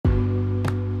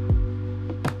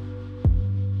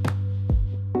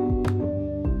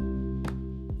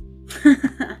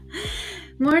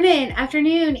Morning,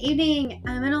 afternoon, evening,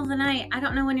 middle of the night. I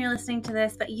don't know when you're listening to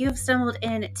this, but you've stumbled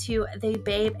into the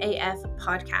BabeAF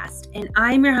podcast. And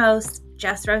I'm your host,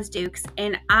 Jess Rose Dukes.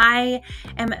 And I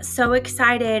am so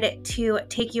excited to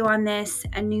take you on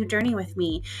a new journey with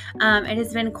me. It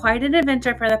has been quite an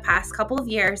adventure for the past couple of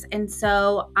years. And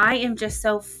so I am just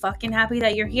so fucking happy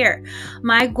that you're here.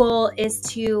 My goal is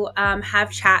to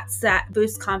have chats that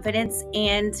boost confidence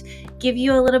and give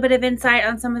you a little bit of insight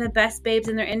on some of the best babes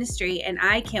in their industry, and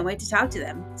I can't wait to talk to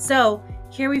them. So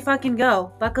here we fucking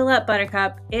go. Buckle up,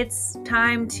 Buttercup. It's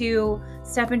time to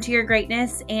step into your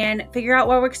greatness and figure out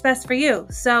what works best for you.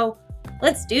 So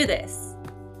let's do this.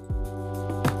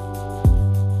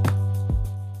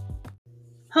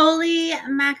 Holy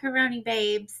macaroni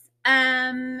babes.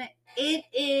 It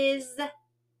is,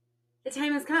 the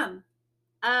time has come.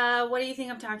 What do you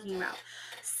think I'm talking about?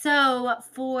 So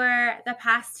for the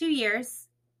past 2 years,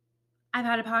 I've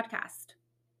had a podcast.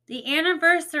 The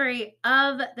anniversary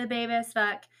of the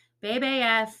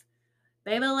BabeAF,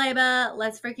 Babe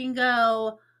Let's Freaking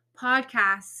Go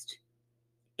podcast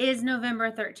is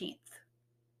November 13th.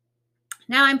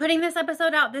 Now I'm putting this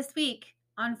episode out this week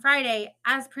on Friday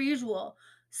as per usual.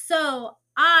 So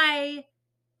I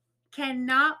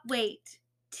cannot wait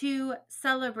to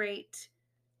celebrate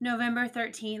November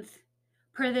 13th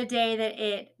for the day that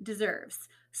it deserves.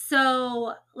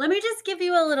 So let me just give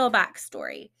you a little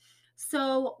backstory.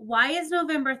 So why is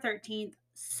November 13th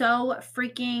so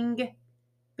freaking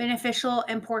beneficial,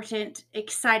 important,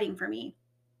 exciting for me?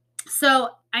 So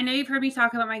I know you've heard me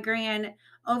talk about my gran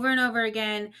over and over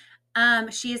again.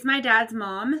 She is my dad's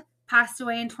mom, passed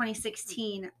away in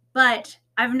 2016, but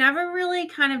I've never really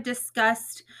kind of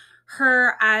discussed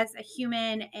her as a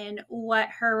human and what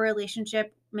her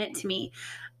relationship meant to me.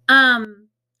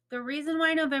 The reason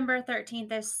why November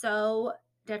 13th is so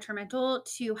detrimental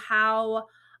to how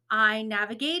I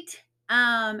navigate,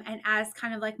 and as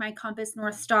kind of like my compass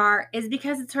North Star, is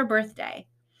because it's her birthday.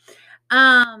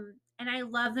 And I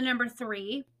love the number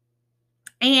 3.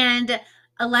 And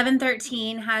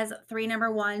 1113 has 3 number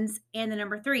 1s and the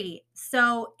number 3.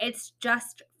 So it's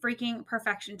just freaking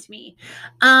perfection to me.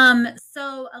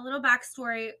 So a little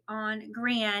backstory on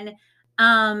Gran.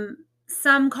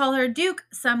 Some call her Duke,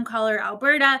 some call her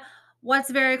Alberta. What's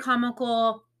very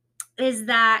comical is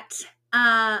that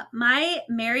my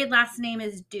married last name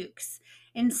is Dukes.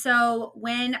 And so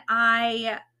when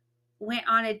I went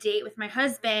on a date with my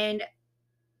husband,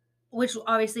 which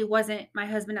obviously wasn't my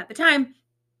husband at the time,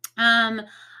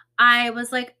 I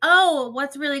was like, oh,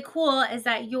 what's really cool is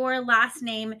that your last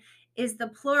name is the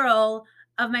plural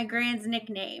of my grand's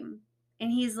nickname. And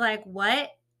he's like, what?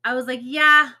 I was like,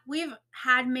 yeah, we've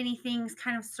had many things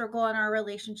kind of circle in our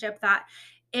relationship that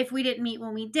if we didn't meet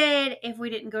when we did, if we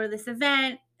didn't go to this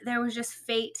event, there was just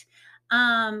fate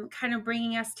kind of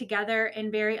bringing us together in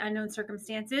very unknown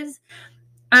circumstances.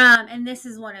 And this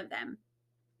is one of them.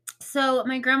 So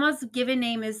my grandma's given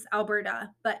name is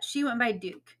Alberta, but she went by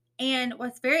Duke. And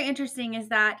what's very interesting is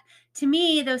that to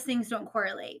me, those things don't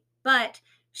correlate, but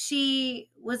she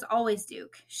was always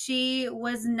Duke. She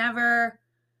was never,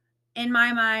 in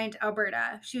my mind,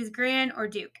 Alberta. She was Gran or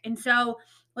Duke. And so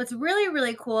what's really,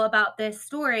 really cool about this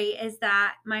story is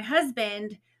that my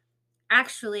husband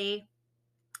actually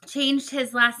changed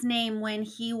his last name when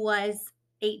he was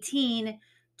 18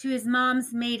 to his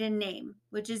mom's maiden name,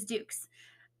 which is Duke's.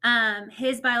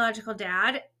 His biological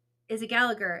dad is a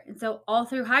Gallagher. And so all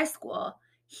through high school,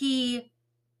 he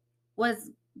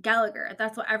was Gallagher.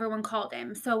 That's what everyone called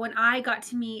him. So when I got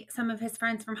to meet some of his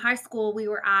friends from high school, we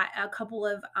were at a couple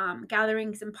of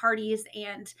gatherings and parties,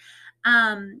 and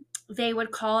they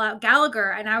would call out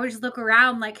Gallagher, and I would just look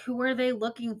around like, who are they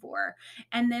looking for?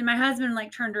 And then my husband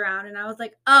like turned around and I was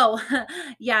like, oh,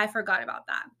 yeah, I forgot about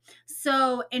that.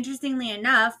 So interestingly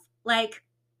enough, like,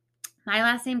 my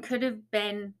last name could have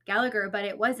been Gallagher, but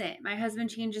it wasn't. My husband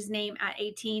changed his name at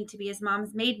 18 to be his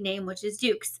mom's maiden name, which is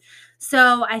Dukes.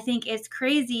 So I think it's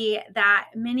crazy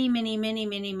that many, many, many,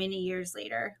 many, many years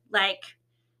later, like,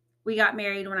 we got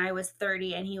married when I was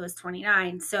 30 and he was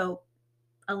 29. So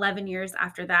 11 years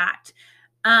after that,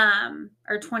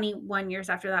 or 21 years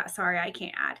after that. Sorry, I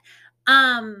can't add.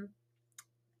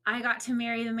 I got to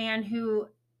marry the man who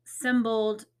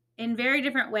symboled in very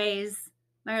different ways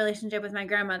my relationship with my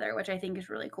grandmother, which I think is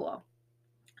really cool.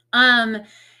 And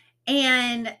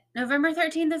November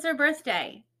 13th is her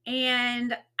birthday.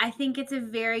 And I think it's a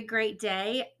very great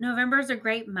day. November is a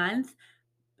great month.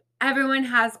 Everyone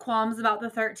has qualms about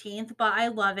the 13th, but I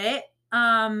love it.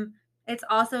 It's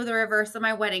also the reverse of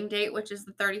my wedding date, which is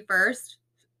the 31st.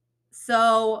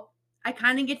 So I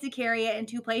kind of get to carry it in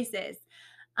 2 places.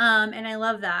 And I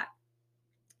love that.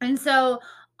 And so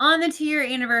on the 2-year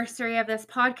anniversary of this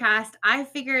podcast, I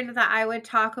figured that I would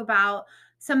talk about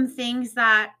some things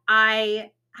that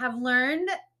I have learned,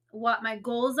 what my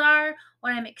goals are,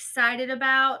 what I'm excited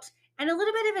about, and a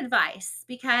little bit of advice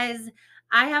because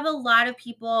I have a lot of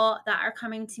people that are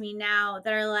coming to me now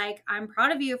that are like, I'm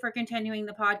proud of you for continuing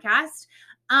the podcast.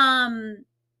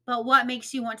 But what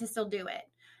makes you want to still do it?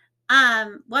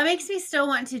 What makes me still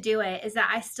want to do it is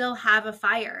that I still have a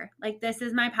fire. Like, this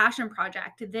is my passion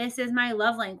project. This is my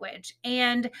love language.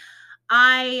 And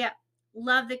I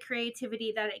love the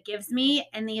creativity that it gives me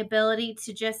and the ability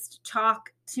to just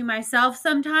talk to myself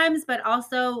sometimes, but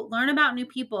also learn about new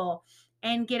people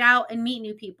and get out and meet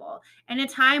new people. In a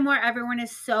time where everyone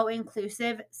is so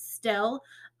inclusive still,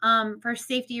 for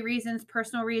safety reasons,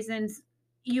 personal reasons,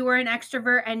 you were an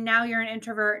extrovert and now you're an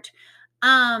introvert.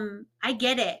 I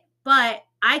get it, but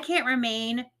I can't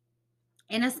remain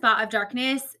in a spot of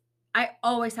darkness. I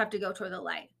always have to go toward the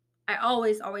light. I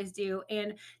always do.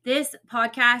 And this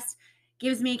podcast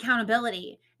gives me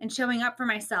accountability and showing up for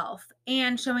myself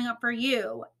and showing up for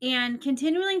you and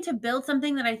continuing to build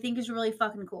something that I think is really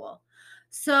fucking cool.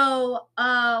 So,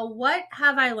 what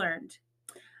have I learned?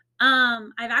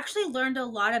 I've actually learned a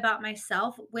lot about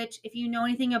myself, which, if you know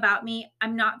anything about me,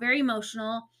 I'm not very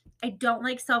emotional. I don't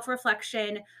like self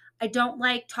reflection. I don't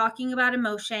like talking about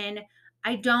emotion.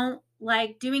 I don't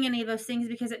like doing any of those things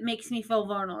because it makes me feel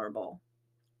vulnerable.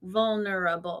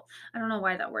 Vulnerable. I don't know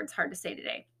why that word's hard to say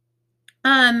today.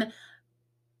 Um,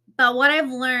 but what I've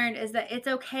learned is that it's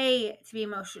okay to be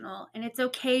emotional and it's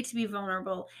okay to be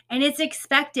vulnerable. And it's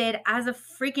expected as a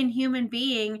freaking human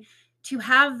being to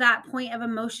have that point of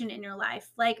emotion in your life.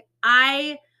 Like,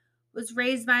 I was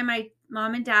raised by my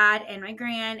mom and dad and my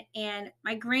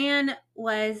gran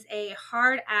was a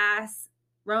hard ass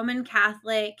Roman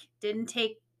Catholic, didn't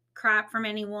take crap from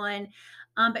anyone.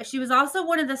 But she was also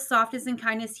one of the softest and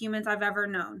kindest humans I've ever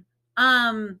known.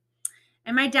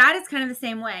 And my dad is kind of the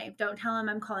same way. Don't tell him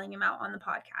I'm calling him out on the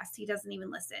podcast. He doesn't even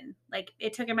listen. Like,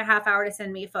 it took him a half hour to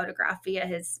send me a photograph via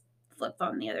his flip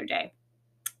phone the other day.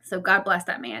 So God bless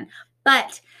that man.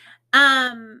 But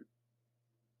um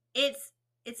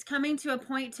it's coming to a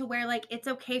point to where, like, it's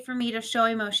okay for me to show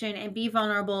emotion and be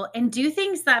vulnerable and do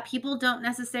things that people don't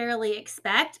necessarily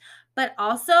expect, but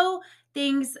also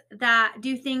things that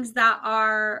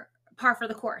are par for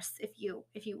the course, if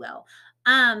you will.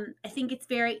 I think it's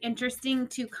very interesting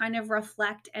to kind of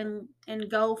reflect and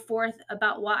go forth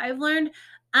about what I've learned.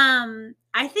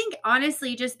 I think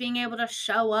honestly just being able to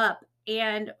show up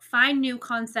and find new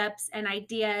concepts and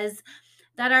ideas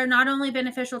that are not only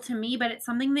beneficial to me, but it's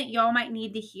something that y'all might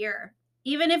need to hear.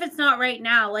 Even if it's not right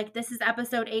now, like, this is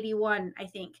episode 81, I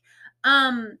think.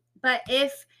 But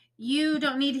if you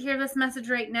don't need to hear this message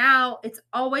right now, it's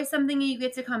always something you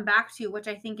get to come back to, which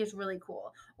I think is really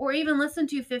cool. Or even listen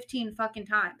to 15 fucking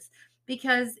times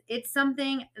because it's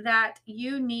something that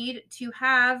you need to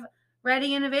have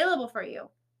ready and available for you.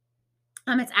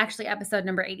 It's actually episode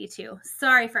number 82.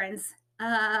 Sorry, friends.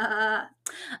 Uh,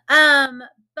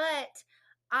 but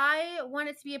I want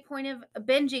it to be a point of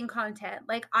binging content.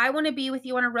 Like, I want to be with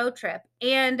you on a road trip,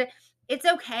 and it's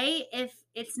okay if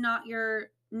it's not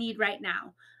your need right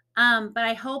now. But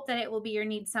I hope that it will be your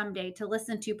need someday to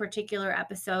listen to particular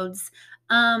episodes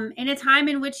in a time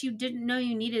in which you didn't know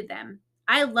you needed them.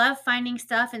 I love finding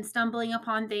stuff and stumbling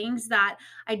upon things that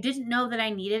I didn't know that I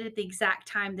needed at the exact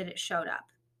time that it showed up.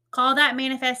 Call that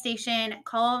manifestation,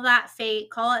 call that fate,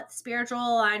 call it spiritual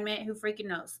alignment, who freaking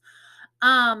knows.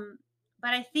 Um,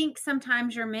 but I think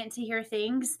sometimes you're meant to hear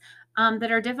things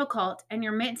that are difficult, and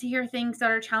you're meant to hear things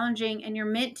that are challenging, and you're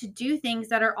meant to do things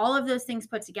that are all of those things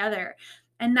put together.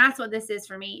 And that's what this is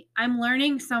for me. I'm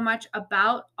learning so much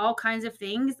about all kinds of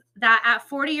things that at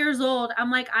 40 years old,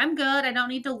 I'm like, I'm good. I don't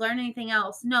need to learn anything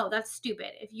else. No, that's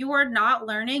stupid. If you are not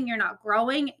learning, you're not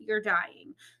growing, you're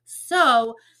dying.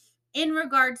 So, in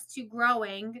regards to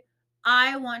growing,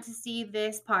 I want to see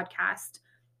this podcast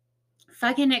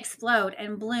fucking explode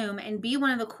and bloom and be one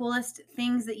of the coolest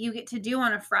things that you get to do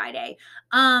on a Friday.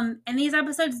 And these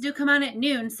episodes do come out at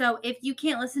noon. So if you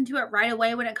can't listen to it right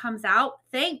away when it comes out,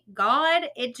 thank God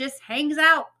it just hangs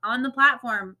out on the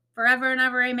platform forever and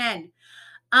ever. Amen.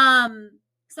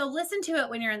 So listen to it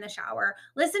when you're in the shower.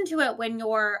 Listen to it when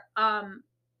you're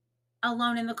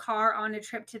alone in the car on a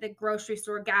trip to the grocery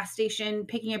store, gas station,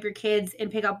 picking up your kids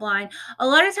in pickup line. A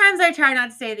lot of times I try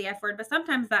not to say the F word, but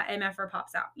sometimes that MF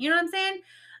pops out. You know what I'm saying?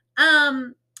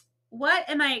 Um, what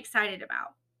am I excited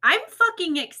about? I'm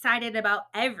fucking excited about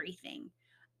everything.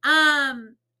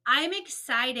 I'm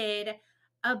excited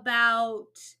about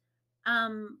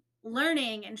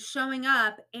learning and showing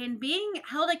up and being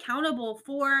held accountable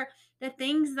for the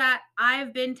things that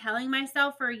I've been telling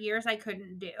myself for years I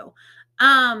couldn't do.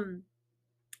 Um,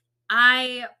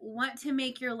 I want to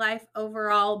make your life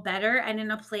overall better and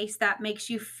in a place that makes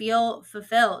you feel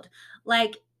fulfilled.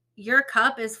 Like your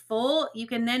cup is full, you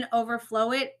can then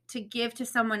overflow it to give to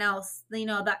someone else,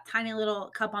 that tiny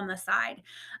little cup on the side.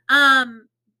 Um,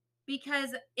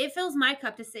 because it fills my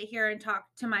cup to sit here and talk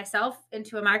to myself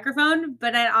into a microphone,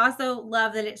 but I also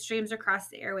love that it streams across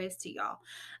the airways to y'all.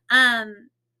 Um,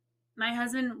 my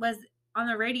husband was on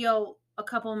the radio a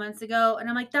couple of months ago, and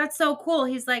I'm like, that's so cool.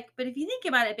 He's like, but if you think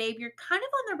about it, babe, you're kind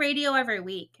of on the radio every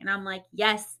week. And I'm like,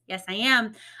 yes, I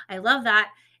am. I love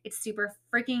that. It's super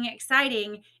freaking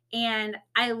exciting. And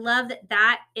I love that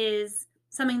that is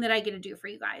something that I get to do for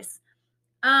you guys.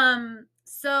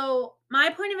 So my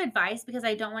point of advice, because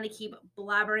I don't want to keep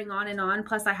blabbering on and on,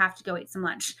 plus I have to go eat some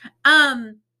lunch.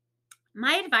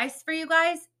 My advice for you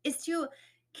guys is to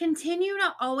continue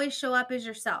to always show up as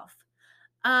yourself.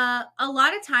 A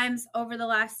lot of times over the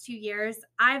last 2 years,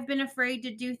 I've been afraid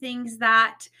to do things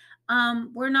that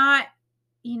were not,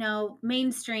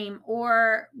 mainstream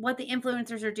or what the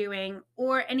influencers are doing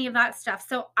or any of that stuff.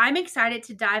 So I'm excited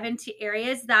to dive into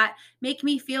areas that make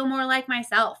me feel more like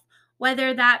myself,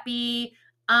 whether that be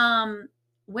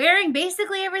wearing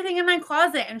basically everything in my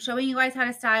closet and showing you guys how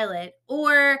to style it,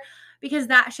 or because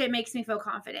that shit makes me feel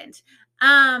confident.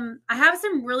 I have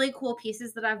some really cool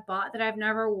pieces that I've bought that I've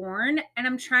never worn, and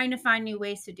I'm trying to find new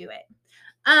ways to do it.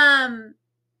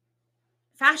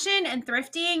 Fashion and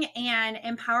thrifting and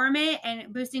empowerment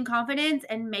and boosting confidence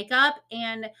and makeup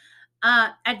and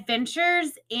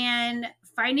adventures and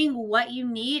finding what you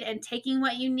need and taking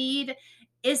what you need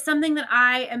is something that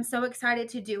I am so excited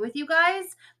to do with you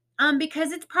guys,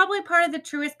 because it's probably part of the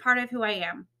truest part of who I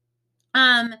am.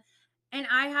 And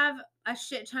I have a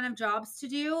shit ton of jobs to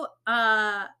do.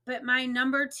 But my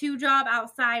number 2 job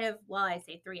outside of, well, I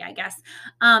say 3, I guess,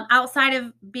 outside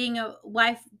of being a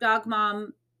wife, dog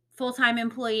mom, full-time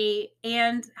employee,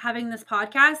 and having this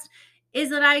podcast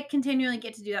is that I continually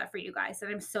get to do that for you guys.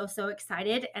 And I'm so, so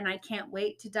excited. And I can't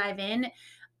wait to dive in,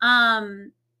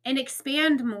 and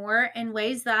expand more in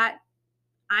ways that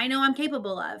I know I'm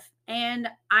capable of. And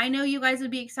I know you guys would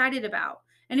be excited about.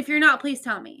 And if you're not, please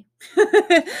tell me.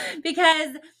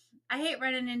 Because I hate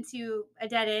running into a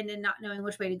dead end and not knowing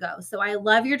which way to go. So I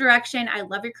love your direction. I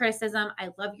love your criticism. I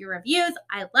love your reviews.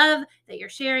 I love that you're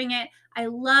sharing it. I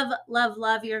love, love,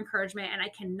 love your encouragement. And I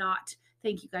cannot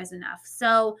thank you guys enough.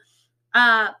 So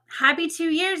happy 2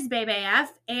 years, BabeAF.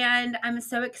 And I'm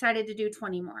so excited to do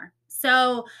 20 more.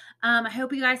 So I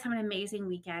hope you guys have an amazing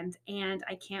weekend, and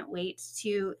I can't wait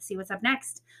to see what's up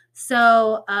next.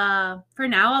 So for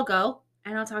now, I'll go,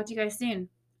 and I'll talk to you guys soon.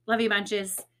 Love you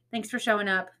bunches. Thanks for showing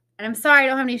up. And I'm sorry I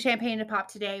don't have any champagne to pop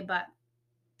today, but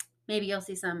maybe you'll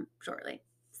see some shortly.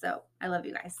 So I love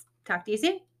you guys. Talk to you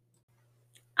soon.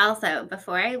 Also,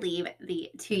 before I leave the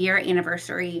 2-year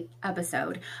anniversary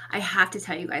episode, I have to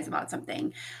tell you guys about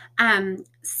something.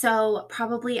 So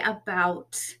probably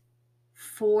about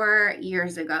 4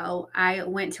 years ago, I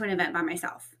went to an event by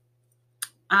myself.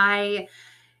 I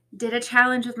did a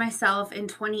challenge with myself in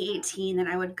 2018 that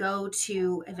I would go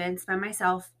to events by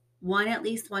myself, one at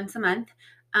least once a month,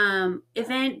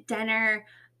 event, dinner,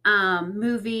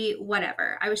 movie,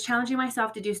 whatever. I was challenging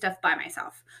myself to do stuff by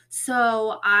myself.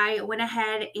 So I went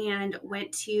ahead and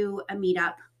went to a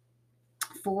meetup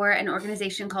for an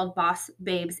organization called Boss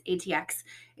Babes ATX.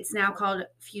 It's now called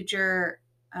Future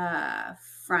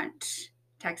Front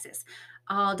Texas.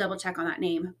 I'll double check on that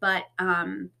name. But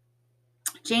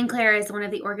Jane Claire is one of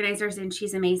the organizers, and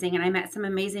she's amazing. And I met some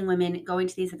amazing women going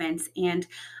to these events, and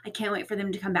I can't wait for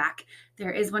them to come back.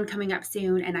 There is one coming up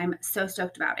soon, and I'm so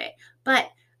stoked about it. But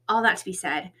all that to be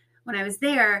said, when I was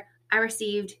there, I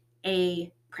received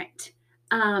a print.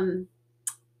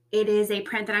 It is a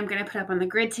print that I'm going to put up on the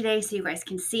grid today so you guys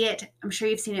can see it. I'm sure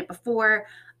you've seen it before.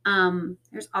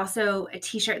 There's also a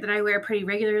t-shirt that I wear pretty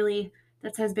regularly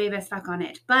that says Babe as fuck on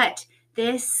it. But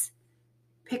this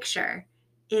picture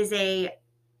is a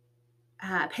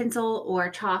pencil or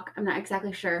chalk. I'm not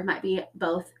exactly sure. It might be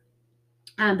both.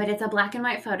 But it's a black and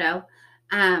white photo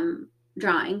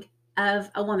drawing of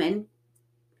a woman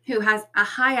who has a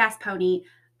high-ass pony,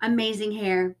 amazing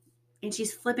hair, and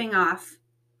she's flipping off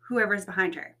whoever's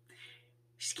behind her.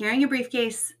 She's carrying a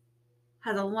briefcase,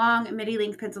 has a long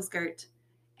midi-length pencil skirt,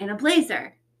 and a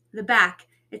blazer. The back,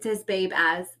 it says Babe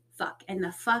as fuck, and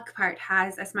the fuck part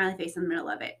has a smiley face in the middle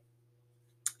of it.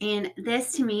 And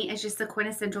this to me is just the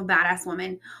quintessential badass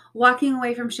woman walking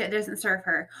away from shit that doesn't serve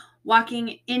her,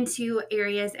 walking into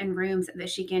areas and rooms that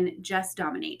she can just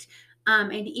dominate.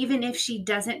 And even if she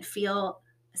doesn't feel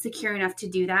secure enough to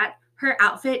do that. Her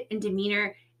outfit and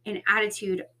demeanor and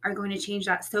attitude are going to change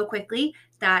that so quickly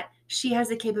that she has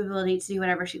the capability to do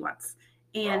whatever she wants.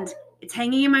 And it's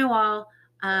hanging in my wall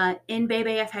in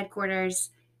BabeAF headquarters.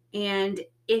 And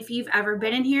if you've ever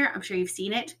been in here, I'm sure you've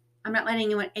seen it. I'm not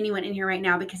letting anyone in here right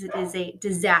now because it is a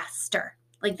disaster.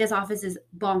 Like, this office is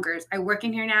bonkers. I work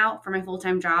in here now for my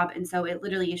full-time job, and so it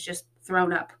literally is just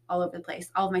thrown up all over the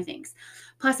place, all of my things.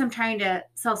 Plus, I'm trying to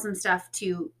sell some stuff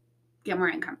to get more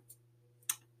income.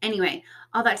 Anyway,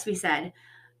 all that to be said,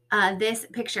 this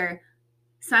picture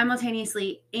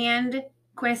simultaneously and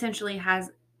quintessentially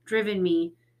has driven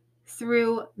me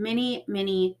through many,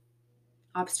 many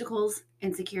obstacles,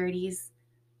 insecurities,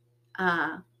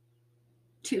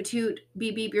 toot toot,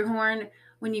 beep beep your horn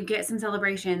when you get some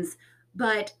celebrations,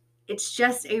 but it's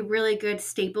just a really good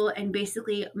staple and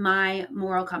basically my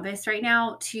moral compass right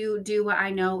now to do what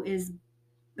I know is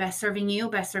best serving you,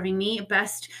 best serving me,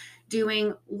 best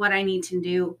doing what I need to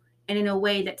do, and in a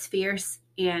way that's fierce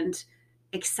and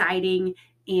exciting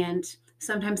and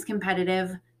sometimes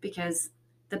competitive, because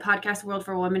the podcast world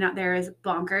for women out there is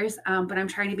bonkers, but I'm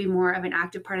trying to be more of an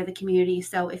active part of the community.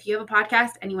 So if you have a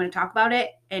podcast and you want to talk about it,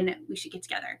 and we should get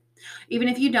together. Even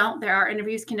if you don't, there are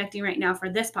interviews conducting right now for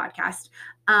this podcast.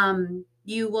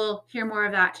 You will hear more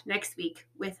of that next week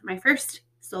with my first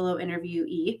solo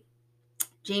interviewee,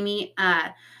 Jamie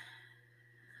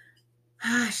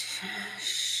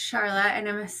Charlotte, and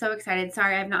I'm so excited.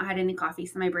 Sorry, I've not had any coffee,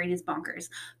 so my brain is bonkers.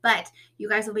 But you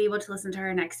guys will be able to listen to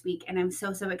her next week, and I'm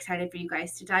so excited for you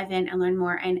guys to dive in and learn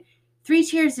more. And 3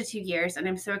 cheers to 2 years, and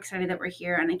I'm so excited that we're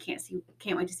here, and I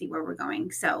can't wait to see where we're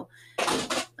going. So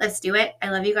let's do it. I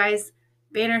love you guys.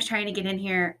 Banner's trying to get in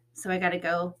here, so I gotta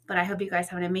go. But I hope you guys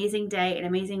have an amazing day, an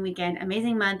amazing weekend,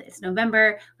 amazing month. It's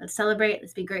November. Let's celebrate.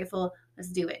 Let's be grateful. Let's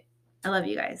do it. I love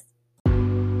you guys.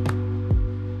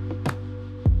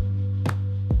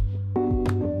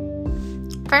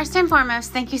 First and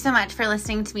foremost, thank you so much for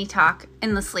listening to me talk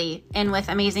endlessly and with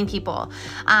amazing people.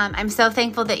 I'm so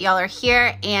thankful that y'all are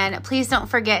here, and please don't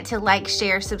forget to like,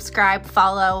 share, subscribe,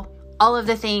 follow, all of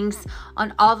the things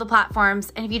on all the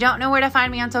platforms. And if you don't know where to find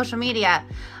me on social media,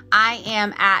 I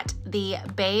am at the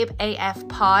BabeAF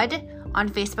Pod on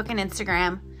Facebook and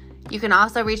Instagram. You can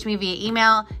also reach me via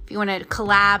email if you want to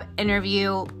collab,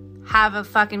 interview, have a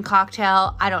fucking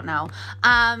cocktail, I don't know.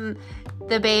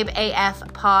 The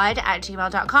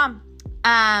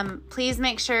BabeAFpod@gmail.com. Please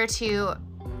make sure to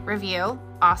review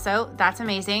also. That's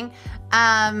amazing.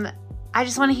 I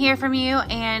just want to hear from you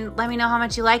and let me know how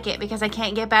much you like it, because I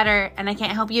can't get better and I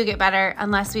can't help you get better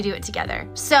unless we do it together.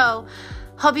 So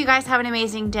hope you guys have an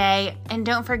amazing day, and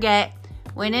don't forget,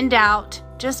 when in doubt,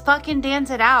 just fucking dance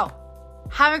it out.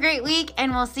 Have a great week,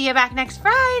 and we'll see you back next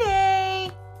Friday.